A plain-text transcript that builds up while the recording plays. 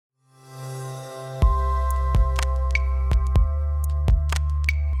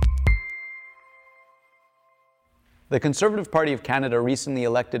The Conservative Party of Canada recently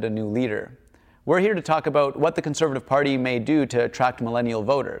elected a new leader. We're here to talk about what the Conservative Party may do to attract millennial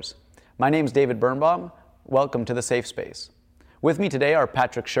voters. My name's David Birnbaum. Welcome to the Safe Space. With me today are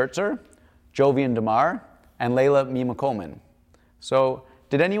Patrick Schertzer, Jovian Damar, and Leila Mima Coleman. So,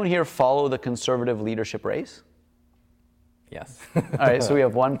 did anyone here follow the Conservative leadership race? Yes. All right, so we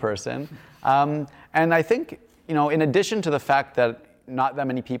have one person. And I think, in addition to the fact that not that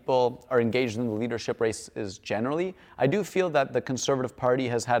many people are engaged in the leadership races generally, I do feel that the Conservative Party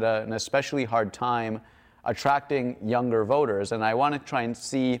has had an especially hard time attracting younger voters, and I want to try and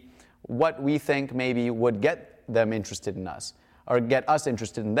see what we think maybe would get them interested in us, or get us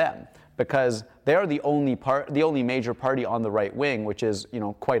interested in them, because they are the only major party on the right wing, which is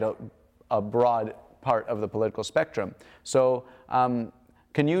quite a broad part of the political spectrum. So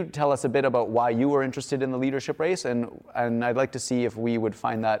can you tell us a bit about why you were interested in the leadership race? And I'd like to see if we would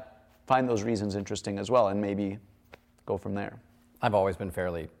find those reasons interesting as well, and maybe go from there. I've always been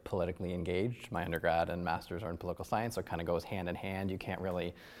fairly politically engaged. My undergrad and master's are in political science, so it kind of goes hand in hand. You can't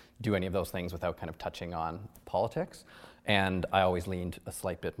really do any of those things without kind of touching on politics. And I always leaned a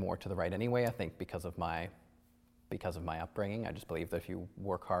slight bit more to the right anyway, I think because of my upbringing. I just believe that if you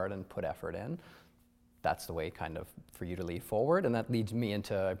work hard and put effort in, that's the way kind of for you to lead forward. And that leads me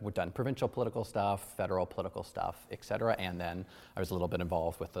into, we've done provincial political stuff, federal political stuff, et cetera. And then I was a little bit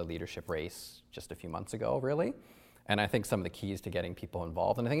involved with the leadership race just a few months ago, really. And I think some of the keys to getting people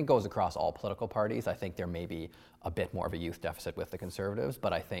involved, and I think it goes across all political parties. I think there may be a bit more of a youth deficit with the Conservatives,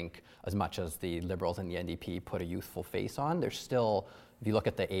 but I think as much as the Liberals and the NDP put a youthful face on, there's still, if you look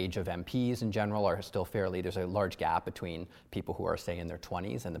at the age of MPs in general, are still there's a large gap between people who are, say, in their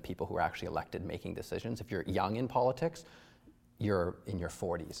 20s and the people who are actually elected making decisions. If you're young in politics, you're in your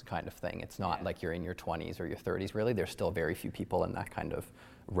 40s kind of thing. It's not like you're in your 20s or your 30s, really. There's still very few people in that kind of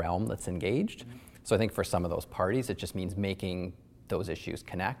realm that's engaged. Mm-hmm. So I think for some of those parties, it just means making those issues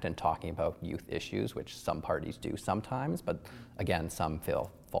connect and talking about youth issues, which some parties do sometimes, but again, some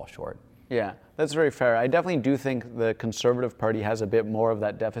fall short. Yeah, that's very fair. I definitely do think the Conservative Party has a bit more of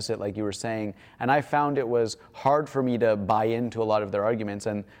that deficit, like you were saying, and I found it was hard for me to buy into a lot of their arguments,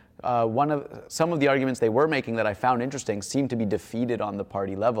 and some of the arguments they were making that I found interesting seemed to be defeated on the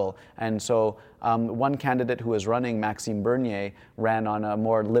party level. And so one candidate who was running, Maxime Bernier, ran on a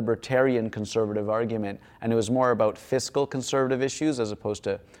more libertarian conservative argument, and it was more about fiscal conservative issues as opposed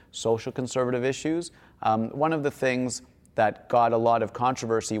to social conservative issues. One of the things that got a lot of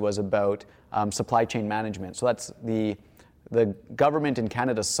controversy was about supply chain management. So that's the government in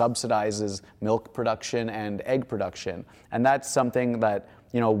Canada subsidizes milk production and egg production, and that's something that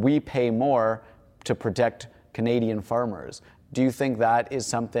we pay more to protect Canadian farmers. Do you think that is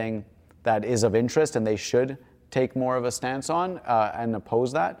something that is of interest and they should take more of a stance on and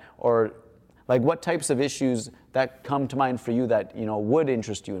oppose that? Or like what types of issues that come to mind for you that would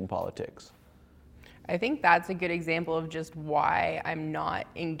interest you in politics? I think that's a good example of just why I'm not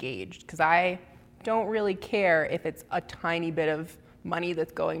engaged, because I don't really care if it's a tiny bit of money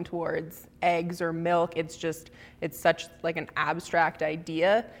that's going towards eggs or milk. It's such like an abstract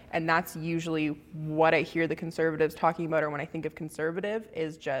idea, and that's usually what I hear the Conservatives talking about, or when I think of conservative,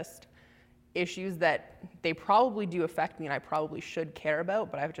 is just issues that they probably do affect me and I probably should care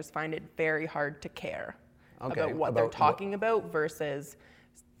about, but I just find it very hard to care about what they're talking about versus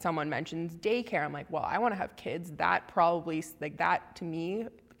someone mentions daycare. I'm like, well, I want to have kids. That probably, like that to me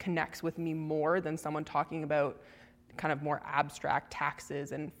connects with me more than someone talking about kind of more abstract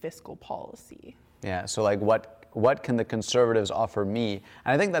taxes and fiscal policy. Yeah, so like what can the Conservatives offer me?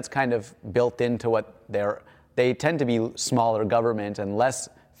 And I think that's kind of built into what they tend to be smaller government and less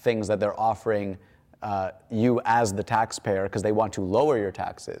things that they're offering you as the taxpayer because they want to lower your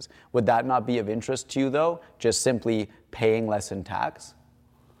taxes. Would that not be of interest to you though, just simply paying less in tax?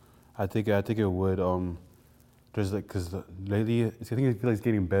 I think it would. Just like because lately, I think it feels like it's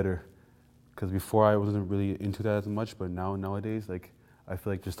getting better. Because before I wasn't really into that as much, but nowadays, like I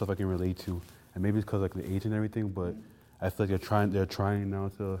feel like there's stuff I can relate to, and maybe it's because like the age and everything. But I feel like they're trying now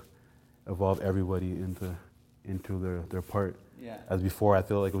to evolve everybody into their part. Yeah. As before, I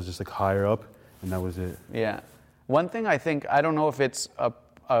feel like it was just like higher up, and that was it. Yeah. One thing I think, I don't know if it's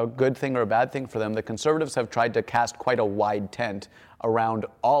a good thing or a bad thing for them, the Conservatives have tried to cast quite a wide tent around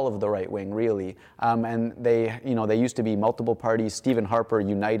all of the right wing, really. And they used to be multiple parties. Stephen Harper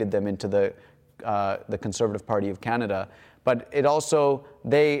united them into the Conservative Party of Canada. But it also,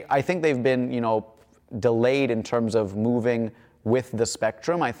 I think they've been, delayed in terms of moving with the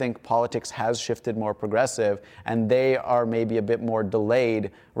spectrum. I think politics has shifted more progressive, and they are maybe a bit more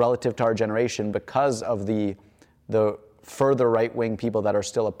delayed relative to our generation because of the further right-wing people that are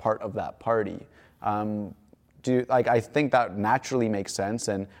still a part of that party. I think that naturally makes sense,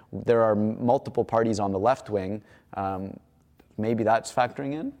 and there are multiple parties on the left wing. Maybe that's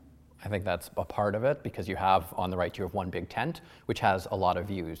factoring in? I think that's a part of it, because you have, on the right, you have one big tent, which has a lot of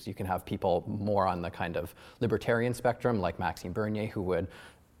views. You can have people more on the kind of libertarian spectrum, like Maxime Bernier, who would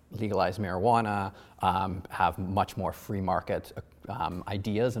legalize marijuana, have much more free market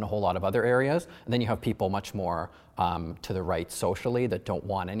ideas in a whole lot of other areas. And then you have people much more to the right socially that don't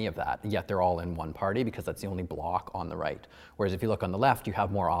want any of that, yet they're all in one party because that's the only block on the right. Whereas if you look on the left, you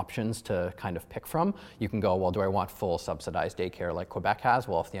have more options to kind of pick from. You can go, well, do I want full subsidized daycare like Quebec has?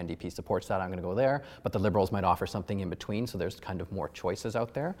 Well, if the NDP supports that, I'm going to go there. But the Liberals might offer something in between, so there's kind of more choices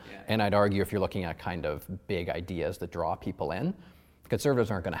out there. Yeah. And I'd argue if you're looking at kind of big ideas that draw people in,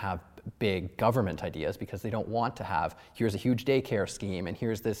 Conservatives aren't going to have big government ideas because they don't want to have, here's a huge daycare scheme and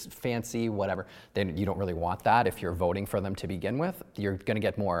here's this fancy whatever. Then you don't really want that if you're voting for them to begin with. You're going to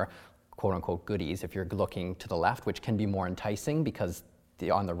get more quote unquote goodies if you're looking to the left, which can be more enticing because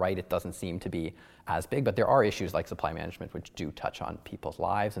on the right it doesn't seem to be as big. But there are issues like supply management which do touch on people's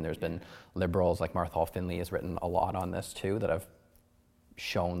lives, and there's been Liberals like Martha Hall Finley has written a lot on this too that have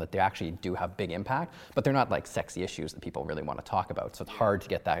shown that they actually do have big impact, but they're not like sexy issues that people really want to talk about. So it's hard to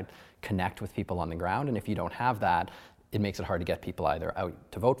get that connect with people on the ground. And if you don't have that, it makes it hard to get people either out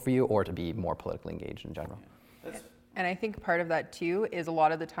to vote for you or to be more politically engaged in general. And I think part of that too is a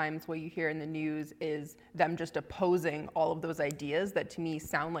lot of the times what you hear in the news is them just opposing all of those ideas that to me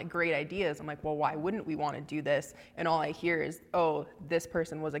sound like great ideas. I'm like, well, why wouldn't we want to do this? And all I hear is, oh, this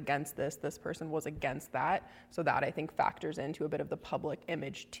person was against this person was against that. So that I think factors into a bit of the public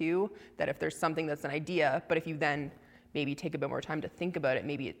image too, that if there's something that's an idea, but if you then maybe take a bit more time to think about it,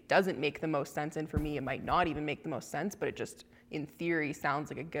 maybe it doesn't make the most sense. And for me, it might not even make the most sense, but it just in theory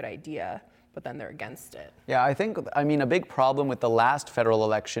sounds like a good idea, but then they're against it. Yeah, I mean, a big problem with the last federal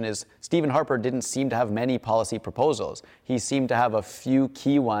election is Stephen Harper didn't seem to have many policy proposals. He seemed to have a few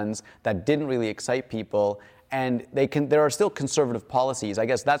key ones that didn't really excite people, and there are still conservative policies. I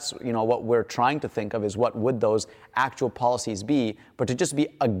guess that's, what we're trying to think of is what would those actual policies be, but to just be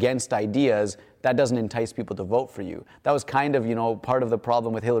against ideas, that doesn't entice people to vote for you. That was kind of, part of the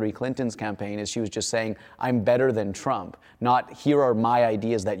problem with Hillary Clinton's campaign is she was just saying, I'm better than Trump, not here are my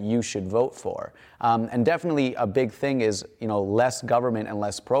ideas that you should vote for. And definitely a big thing is, less government and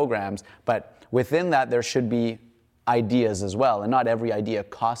less programs, but within that there should be ideas as well, and not every idea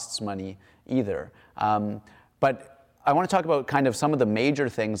costs money either. But I want to talk about kind of some of the major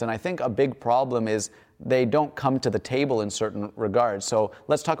things, and I think a big problem is they don't come to the table in certain regards. So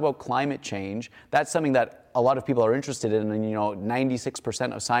let's talk about climate change. That's something that a lot of people are interested in, and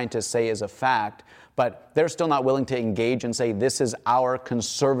 96% of scientists say is a fact, but they're still not willing to engage and say this is our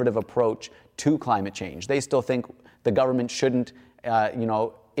conservative approach to climate change. They still think the government shouldn't,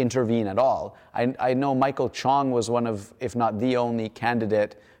 intervene at all. I know Michael Chong was one of, if not the only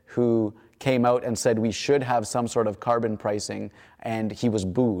candidate who came out and said we should have some sort of carbon pricing, and he was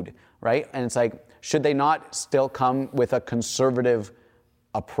booed, right? And it's like, should they not still come with a conservative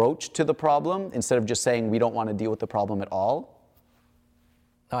approach to the problem instead of just saying we don't want to deal with the problem at all?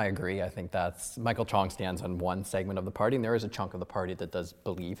 I agree. I think that's Michael Chong stands on one segment of the party, and there is a chunk of the party that does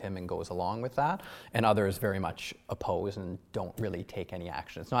believe him and goes along with that, and others very much oppose and don't really take any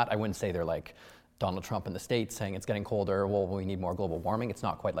action. It's not, I wouldn't say they're like Donald Trump in the States saying it's getting colder, well, we need more global warming. It's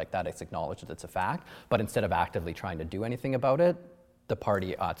not quite like that. It's acknowledged that it's a fact. But instead of actively trying to do anything about it, the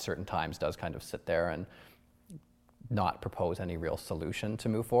party at certain times does kind of sit there and not propose any real solution to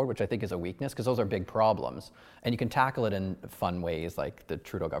move forward, which I think is a weakness, because those are big problems. And you can tackle it in fun ways like the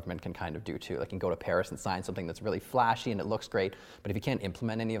Trudeau government can kind of do too. Like you can go to Paris and sign something that's really flashy and it looks great, but if you can't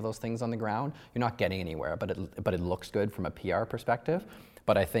implement any of those things on the ground, you're not getting anywhere, but it looks good from a PR perspective.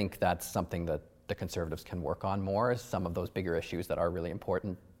 But I think that's something that the Conservatives can work on more, is some of those bigger issues that are really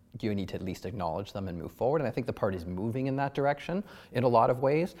important. You need to at least acknowledge them and move forward. And I think the party's moving in that direction in a lot of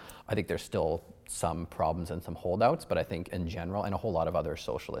ways. I think there's still some problems and some holdouts, but I think in general, and a whole lot of other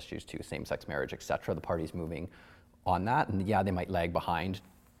social issues too, same-sex marriage, et cetera, the party's moving on that. And yeah, they might lag behind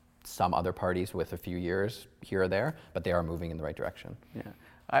some other parties with a few years here or there, but they are moving in the right direction. Yeah,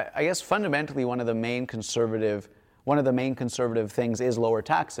 I guess fundamentally one of the main conservative things is lower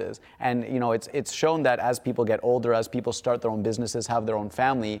taxes. And it's shown that as people get older, as people start their own businesses, have their own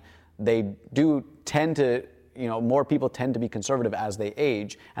family, they do tend to, more people tend to be conservative as they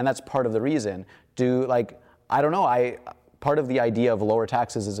age, and that's part of the reason. Part of the idea of lower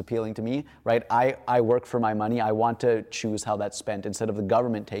taxes is appealing to me, right? I work for my money. I want to choose how that's spent instead of the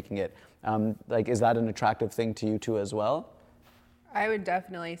government taking it. Is that an attractive thing to you too as well? I would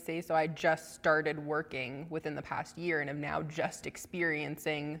definitely say so. I just started working within the past year and am now just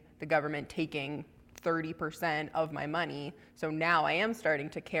experiencing the government taking 30% of my money. So now I am starting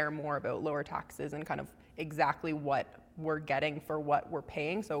to care more about lower taxes and kind of exactly what we're getting for what we're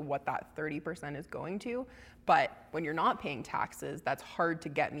paying, so what that 30% is going to. But when you're not paying taxes, that's hard to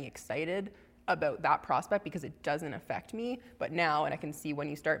get me excited about that prospect because it doesn't affect me. But now, and I can see when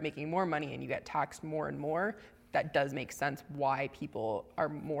you start making more money and you get taxed more and more, that does make sense why people are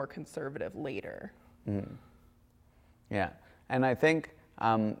more conservative later. Mm. Yeah, and I think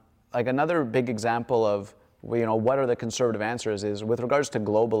like another big example of what are the conservative answers is with regards to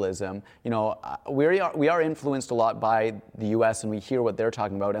globalism. We are influenced a lot by the U.S. and we hear what they're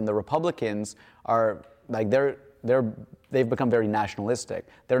talking about, and the Republicans are like they've become very nationalistic.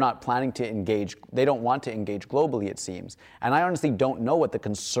 They're not planning to engage. They don't want to engage globally, it seems. And I honestly don't know what the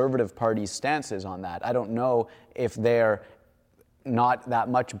Conservative Party's stance is on that. I don't know if they're not that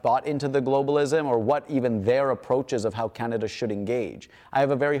much bought into the globalism or what even their approaches of how Canada should engage. I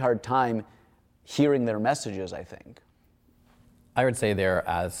have a very hard time hearing their messages, I think. I would say they're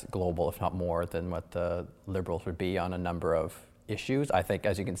as global, if not more, than what the Liberals would be on a number of issues. I think,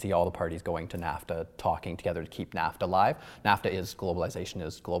 as you can see, all the parties going to NAFTA, talking together to keep NAFTA alive. NAFTA is globalization,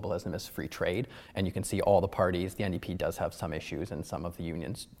 is globalism, is free trade. And you can see all the parties, the NDP does have some issues, and some of the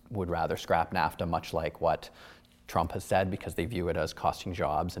unions would rather scrap NAFTA, much like what Trump has said, because they view it as costing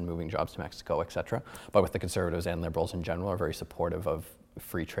jobs and moving jobs to Mexico, et cetera. But with the Conservatives and Liberals in general are very supportive of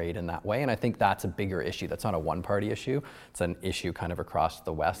free trade in that way. And I think that's a bigger issue. That's not a one-party issue. It's an issue kind of across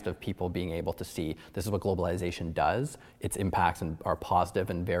the West of people being able to see this is what globalization does. Its impacts are positive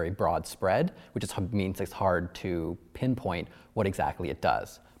and very broad spread, which means it's hard to pinpoint what exactly it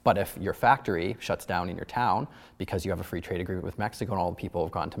does. But if your factory shuts down in your town because you have a free trade agreement with Mexico and all the people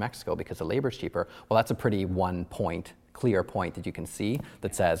have gone to Mexico because the labor's cheaper, well, that's a pretty clear point that you can see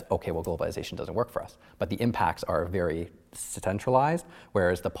that says, okay, well, globalization doesn't work for us. But the impacts are very centralized,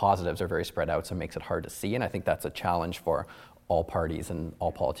 whereas the positives are very spread out, so it makes it hard to see. And I think that's a challenge for all parties and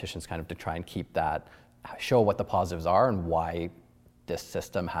all politicians kind of to try and keep that, show what the positives are and why this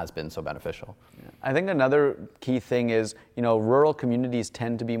system has been so beneficial. Yeah. I think another key thing is, rural communities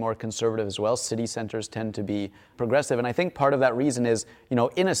tend to be more conservative as well. City centers tend to be progressive. And I think part of that reason is,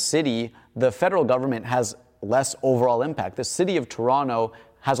 in a city, the federal government has less overall impact. The city of Toronto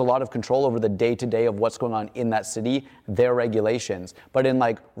has a lot of control over the day-to-day of what's going on in that city, their regulations. But in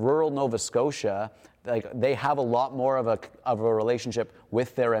rural Nova Scotia, they have a lot more of a relationship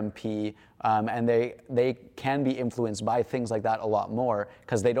with their MP, and they can be influenced by things like that a lot more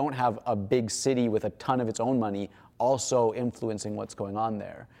because they don't have a big city with a ton of its own money also influencing what's going on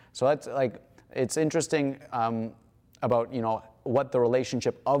there. So that's it's interesting about what the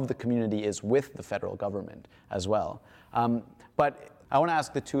relationship of the community is with the federal government as well. But I want to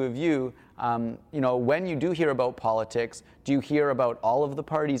ask the two of you, when you do hear about politics, do you hear about all of the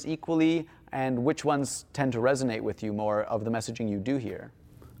parties equally? And which ones tend to resonate with you more of the messaging you do hear?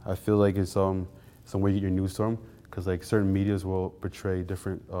 I feel like it's some way you get your news from, because certain medias will portray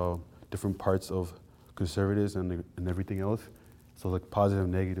different parts of conservatives and everything else. So positive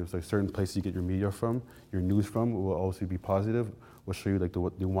and negative. So certain places you get your media from, your news from, will also be positive. Will show you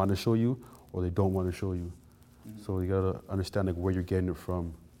what they want to show you or they don't want to show you. Mm-hmm. So you gotta understand where you're getting it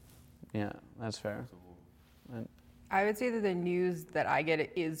from. Yeah, that's fair. I would say that the news that I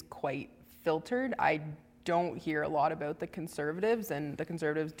get is quite filtered. I don't hear a lot about the Conservatives, and the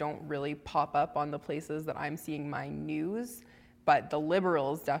Conservatives don't really pop up on the places that I'm seeing my news, but the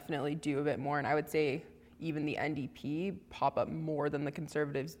Liberals definitely do a bit more, and I would say even the NDP pop up more than the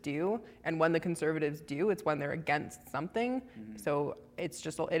Conservatives do, and when the Conservatives do, it's when they're against something. Mm-hmm. So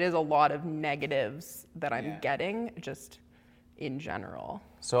it is a lot of negatives that I'm getting just in general.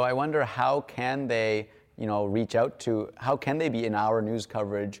 So I wonder, how can they reach out to, how can they be in our news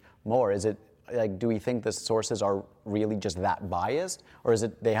coverage more? Is it do we think the sources are really just that biased, or is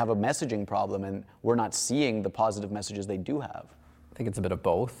it they have a messaging problem and we're not seeing the positive messages they do have? I think it's a bit of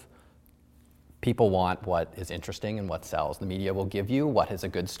both. People want what is interesting and what sells. The media will give you what is a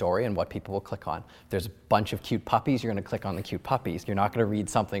good story and what people will click on. If there's a bunch of cute puppies, you're going to click on the cute puppies. You're not going to read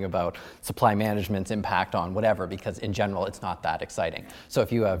something about supply management's impact on whatever, because in general, it's not that exciting. So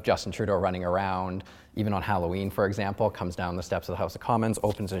if you have Justin Trudeau running around, even on Halloween, for example, comes down the steps of the House of Commons,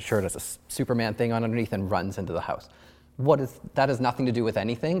 opens his shirt, has a Superman thing on underneath, and runs into the House. That has nothing to do with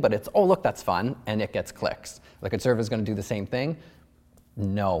anything, but it's, oh, look, that's fun, and it gets clicks. The Conservatives going to do the same thing?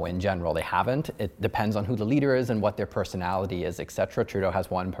 No, in general, they haven't. It depends on who the leader is and what their personality is, et cetera. Trudeau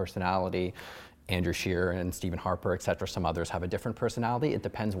has one personality, Andrew Scheer and Stephen Harper, et cetera. Some others have a different personality. It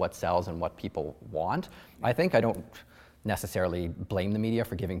depends what sells and what people want. I don't necessarily blame the media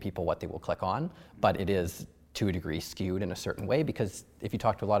for giving people what they will click on, but it is to a degree skewed in a certain way, because if you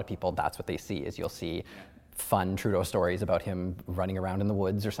talk to a lot of people, that's what they see. Is you'll see fun Trudeau stories about him running around in the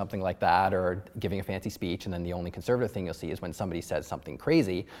woods or something like that, or giving a fancy speech, and then the only conservative thing you'll see is when somebody says something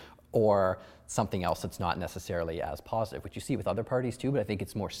crazy or something else that's not necessarily as positive, which you see with other parties too, but I think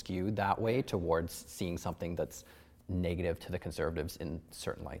it's more skewed that way towards seeing something that's negative to the Conservatives in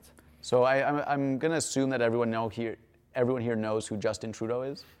certain lights. So I'm going to assume that everyone here knows who Justin Trudeau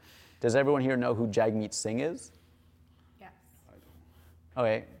is. Does everyone here know who Jagmeet Singh is? Yes.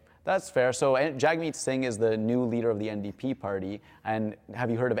 Okay, that's fair. So Jagmeet Singh is the new leader of the NDP party. And have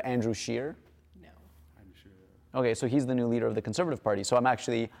you heard of Andrew Scheer? No. Okay, so he's the new leader of the Conservative Party.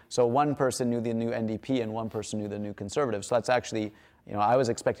 So one person knew the new NDP and one person knew the new Conservative. So that's actually, I was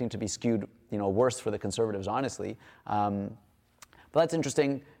expecting to be skewed, worse for the Conservatives, honestly. But that's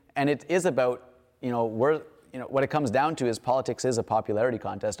interesting. And it is about, what it comes down to is politics is a popularity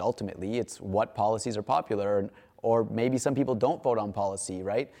contest. Ultimately, it's what policies are popular, or maybe some people don't vote on policy,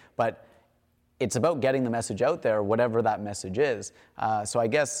 right? But it's about getting the message out there, whatever that message is. So I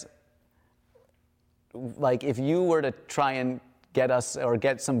guess, like, if you were to try and get us or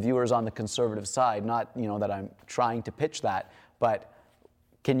get some viewers on the Conservative side, not that I'm trying to pitch that, but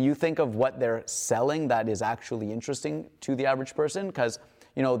can you think of what they're selling that is actually interesting to the average person? Because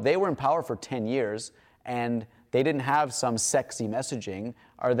they were in power for 10 years. And they didn't have some sexy messaging.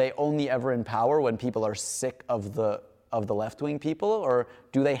 Are they only ever in power when people are sick of the left-wing people? Or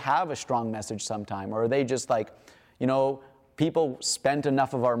do they have a strong message sometime? Or are they just like, people spent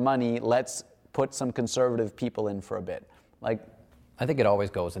enough of our money, let's put some conservative people in for a bit? Like, I think it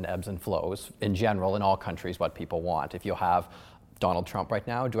always goes in ebbs and flows. In general, in all countries, what people want. If you have Donald Trump right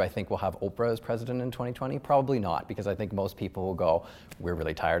now, do I think we'll have Oprah as president in 2020? Probably not, because I think most people will go, we're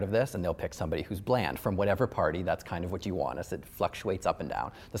really tired of this, and they'll pick somebody who's bland from whatever party. That's kind of what you want, as it fluctuates up and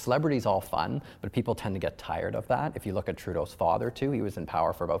down. The celebrity's all fun, but people tend to get tired of that. If you look at Trudeau's father too, he was in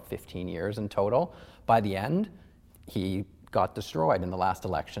power for about 15 years in total. By the end, he got destroyed in the last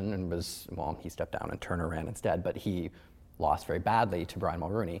election and he stepped down and Turner ran instead, but he lost very badly to Brian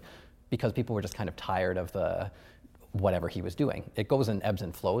Mulroney because people were just kind of tired of whatever he was doing. It goes in ebbs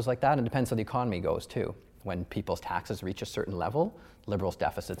and flows like that, and it depends how the economy goes too. When people's taxes reach a certain level, Liberals'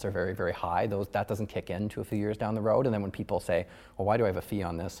 deficits are very, very high. That doesn't kick in to a few years down the road. And then when people say, well, why do I have a fee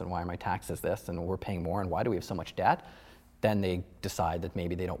on this, and why are my taxes this, and we're paying more, and why do we have so much debt? Then they decide that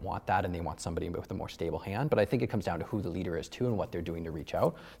maybe they don't want that, and they want somebody with a more stable hand. But I think it comes down to who the leader is too, and what they're doing to reach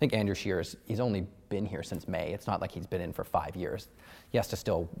out. I think Andrew Scheer, he's only been here since May. It's not like he's been in for 5 years. He has to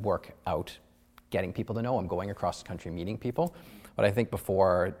still work out getting people to know him, going across the country, meeting people. But I think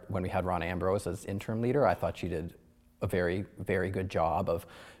before, when we had Ron Ambrose as interim leader, I thought she did a very, very good job of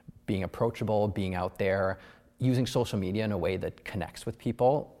being approachable, being out there, using social media in a way that connects with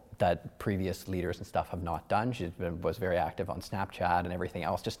people that previous leaders and stuff have not done. She was very active on Snapchat and everything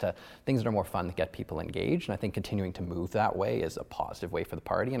else, just things that are more fun that get people engaged. And I think continuing to move that way is a positive way for the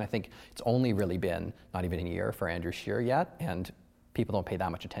party. And I think it's only really been not even a year for Andrew Scheer yet. And people don't pay that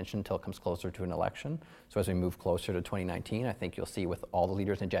much attention until it comes closer to an election. So as we move closer to 2019, I think you'll see with all the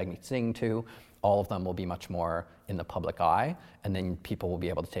leaders, and Jagmeet Singh too, all of them will be much more in the public eye, and then people will be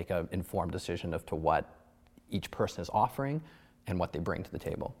able to take an informed decision as to what each person is offering and what they bring to the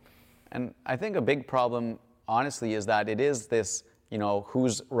table. And I think a big problem, honestly, is that it is this,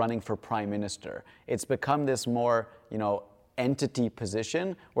 who's running for prime minister. It's become this more, entity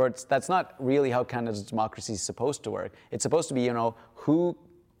position where that's not really how Canada's democracy is supposed to work. It's supposed to be,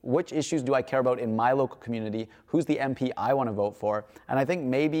 which issues do I care about in my local community? Who's the MP I want to vote for? And I think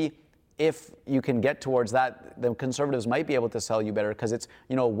maybe if you can get towards that, the Conservatives might be able to sell you better, because it's,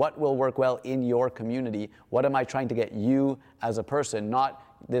 what will work well in your community? What am I trying to get you as a person? Not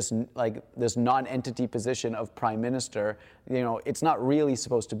this non-entity position of prime minister. It's not really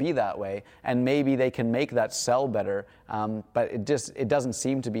supposed to be that way. And maybe they can make that sell better. But it doesn't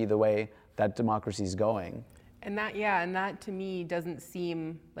seem to be the way that democracy is going. And that to me doesn't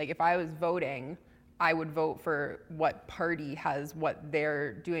seem like, if I was voting, I would vote for what party has what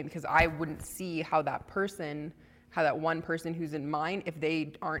they're doing, because I wouldn't see how that one person who's in mine, if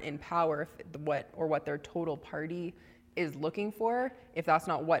they aren't in power, what their total party is looking for, if that's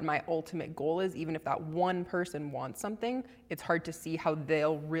not what my ultimate goal is, even if that one person wants something, it's hard to see how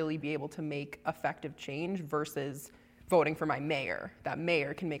they'll really be able to make effective change versus voting for my mayor. That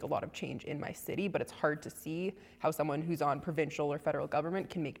mayor can make a lot of change in my city, but it's hard to see how someone who's on provincial or federal government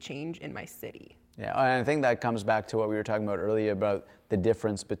can make change in my city. Yeah, and I think that comes back to what we were talking about earlier about the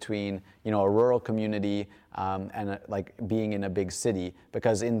difference between, a rural community and like being in a big city.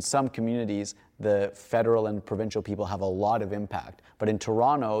 Because in some communities, the federal and provincial people have a lot of impact. But in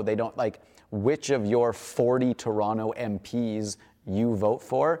Toronto, they don't, like, which of your 40 Toronto MPs you vote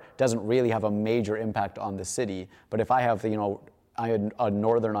for doesn't really have a major impact on the city. But if I have, a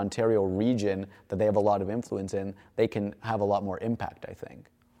Northern Ontario region that they have a lot of influence in, they can have a lot more impact, I think.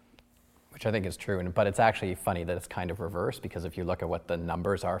 Which I think is true, but it's actually funny that it's kind of reversed, because if you look at what the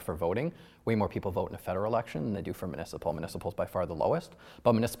numbers are for voting, way more people vote in a federal election than they do for municipal. Municipal is by far the lowest,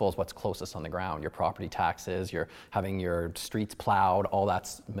 but municipal is what's closest on the ground. Your property taxes, you're having your streets plowed, all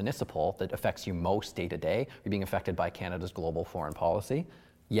that's municipal that affects you most day to day. You're being affected by Canada's global foreign policy.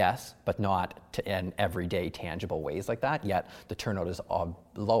 Yes, but not in everyday tangible ways like that. Yet the turnout is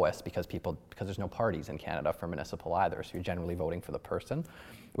lowest because there's no parties in Canada for municipal either. So you're generally voting for the person,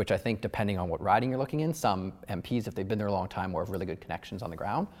 which I think, depending on what riding you're looking in, some MPs, if they've been there a long time or have really good connections on the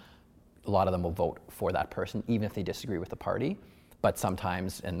ground, a lot of them will vote for that person, even if they disagree with the party. But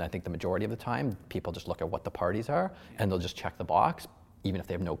sometimes, and I think the majority of the time, people just look at what the parties are and they'll just check the box, even if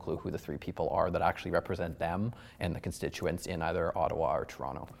they have no clue who the three people are that actually represent them and the constituents in either Ottawa or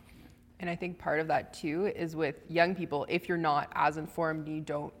Toronto. And I think part of that too is with young people, if you're not as informed, you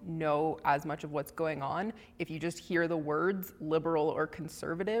don't know as much of what's going on, if you just hear the words liberal or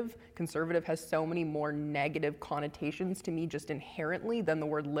conservative has so many more negative connotations to me just inherently than the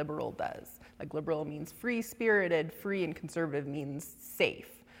word liberal does. Like, liberal means free-spirited, free, and conservative means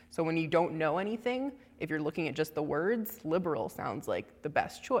safe. So when you don't know anything, if you're looking at just the words, liberal sounds like the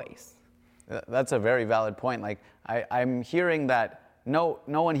best choice. That's a very valid point. Like, I'm hearing that no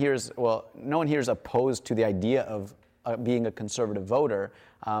one here is opposed to the idea of being a conservative voter.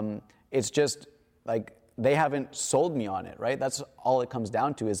 It's just like they haven't sold me on it, right? That's all it comes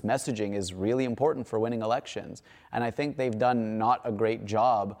down to, is messaging is really important for winning elections. And I think they've done not a great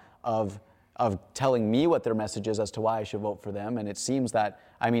job of telling me what their message is as to why I should vote for them. And it seems that,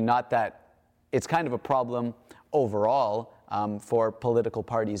 not that it's kind of a problem overall for political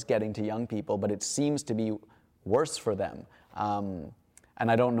parties getting to young people, but it seems to be worse for them. And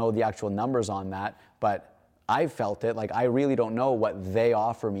I don't know the actual numbers on that, but I've felt it. Like, I really don't know what they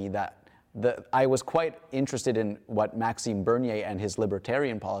offer me. I was quite interested in what Maxime Bernier and his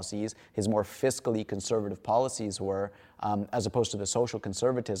libertarian policies, his more fiscally conservative policies were, as opposed to the social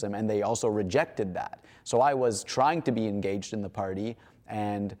conservatism, and they also rejected that. So I was trying to be engaged in the party,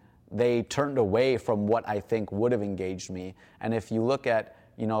 and they turned away from what I think would have engaged me. And if you look at,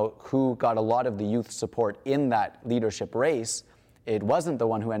 who got a lot of the youth support in that leadership race, it wasn't the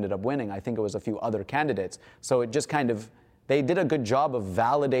one who ended up winning. I think it was a few other candidates. So it just they did a good job of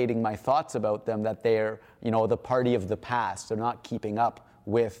validating my thoughts about them, that they're, the party of the past. They're not keeping up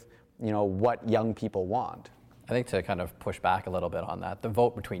with, what young people want. I think to kind of push back a little bit on that, the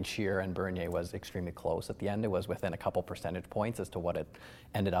vote between Scheer and Bernier was extremely close at the end. It was within a couple percentage points as to what it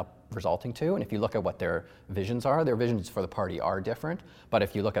ended up resulting to. And if you look at what their visions are, their visions for the party are different. But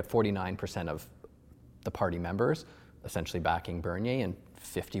if you look at 49% of the party members essentially backing Bernier and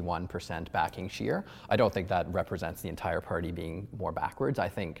 51% backing Scheer, I don't think that represents the entire party being more backwards. I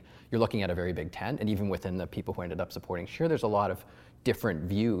think you're looking at a very big tent, and even within the people who ended up supporting Scheer, there's a lot of different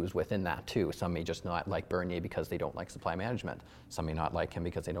views within that too. Some may just not like Bernier because they don't like supply management. Some may not like him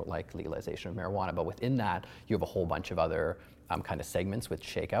because they don't like legalization of marijuana. But within that, you have a whole bunch of other kind of segments with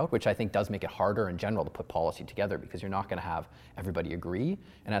shakeout, which I think does make it harder in general to put policy together, because you're not going to have everybody agree.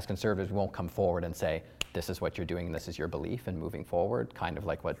 And as conservatives, we won't come forward and say, this is what you're doing and this is your belief, and moving forward, kind of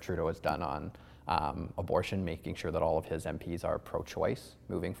like what Trudeau has done on abortion, making sure that all of his MPs are pro-choice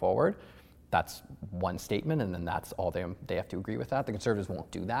moving forward. That's one statement, and then that's all they have to agree with that. The Conservatives won't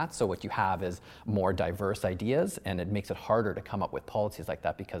do that. So what you have is more diverse ideas, and it makes it harder to come up with policies like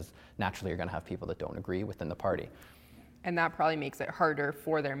that, because naturally you're going to have people that don't agree within the party. And that probably makes it harder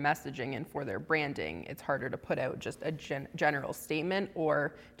for their messaging and for their branding. It's harder to put out just a general statement,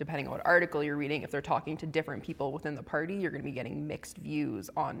 or depending on what article you're reading, if they're talking to different people within the party, you're going to be getting mixed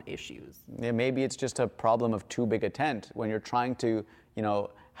views on issues. Yeah, maybe it's just a problem of too big a tent when you're trying to,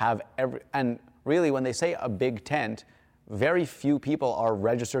 have and really when they say a big tent, very few people are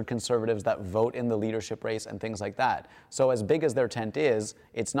registered conservatives that vote in the leadership race and things like that. So as big as their tent is,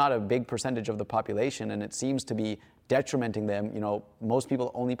 it's not a big percentage of the population, and it seems to be detrimenting them. Most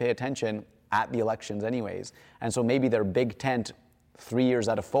people only pay attention at the elections anyways. And so maybe their big tent 3 years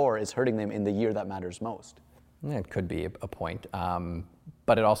out of 4 is hurting them in the year that matters most. Yeah, it could be a point.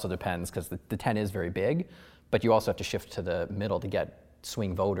 But it also depends, because the tent is very big. but you also have to shift to the middle to get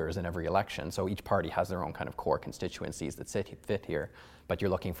swing voters in every election. So each party has their own kind of core constituencies that fit here, but you're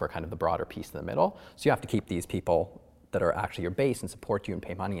looking for kind of the broader piece in the middle. So you have to keep these people that are actually your base and support you and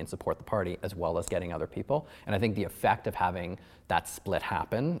pay money and support the party, as well as getting other people. And I think the effect of having that split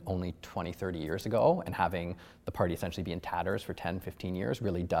happen only 20, 30 years ago and having the party essentially be in tatters for 10, 15 years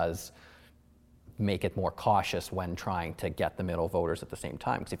really does make it more cautious when trying to get the middle voters at the same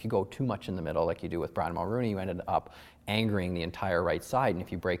time. Because if you go too much in the middle, like you do with Brian Mulroney, you ended up angering the entire right side. And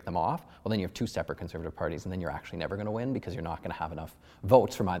if you break them off, well, then you have two separate Conservative parties, and then you're actually never going to win because you're not going to have enough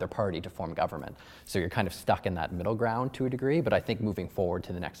votes from either party to form government. So you're kind of stuck in that middle ground to a degree. But I think moving forward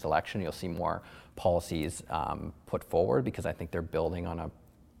to the next election, you'll see more policies put forward, because I think they're building on a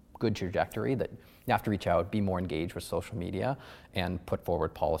good trajectory that you have to reach out, be more engaged with social media, and put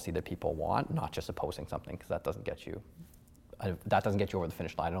forward policy that people want, not just opposing something, because that doesn't get you over the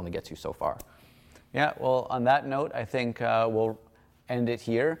finish line. It only gets you so far. Yeah, well, on that note, I think we'll end it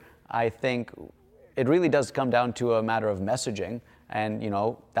here. I think it really does come down to a matter of messaging, and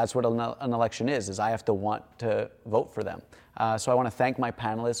that's what an election is I have to want to vote for them. So I want to thank my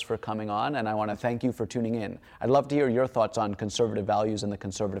panelists for coming on, and I want to thank you for tuning in. I'd love to hear your thoughts on conservative values in the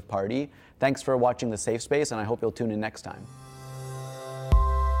Conservative Party. Thanks for watching The Safe Space, and I hope you'll tune in next time.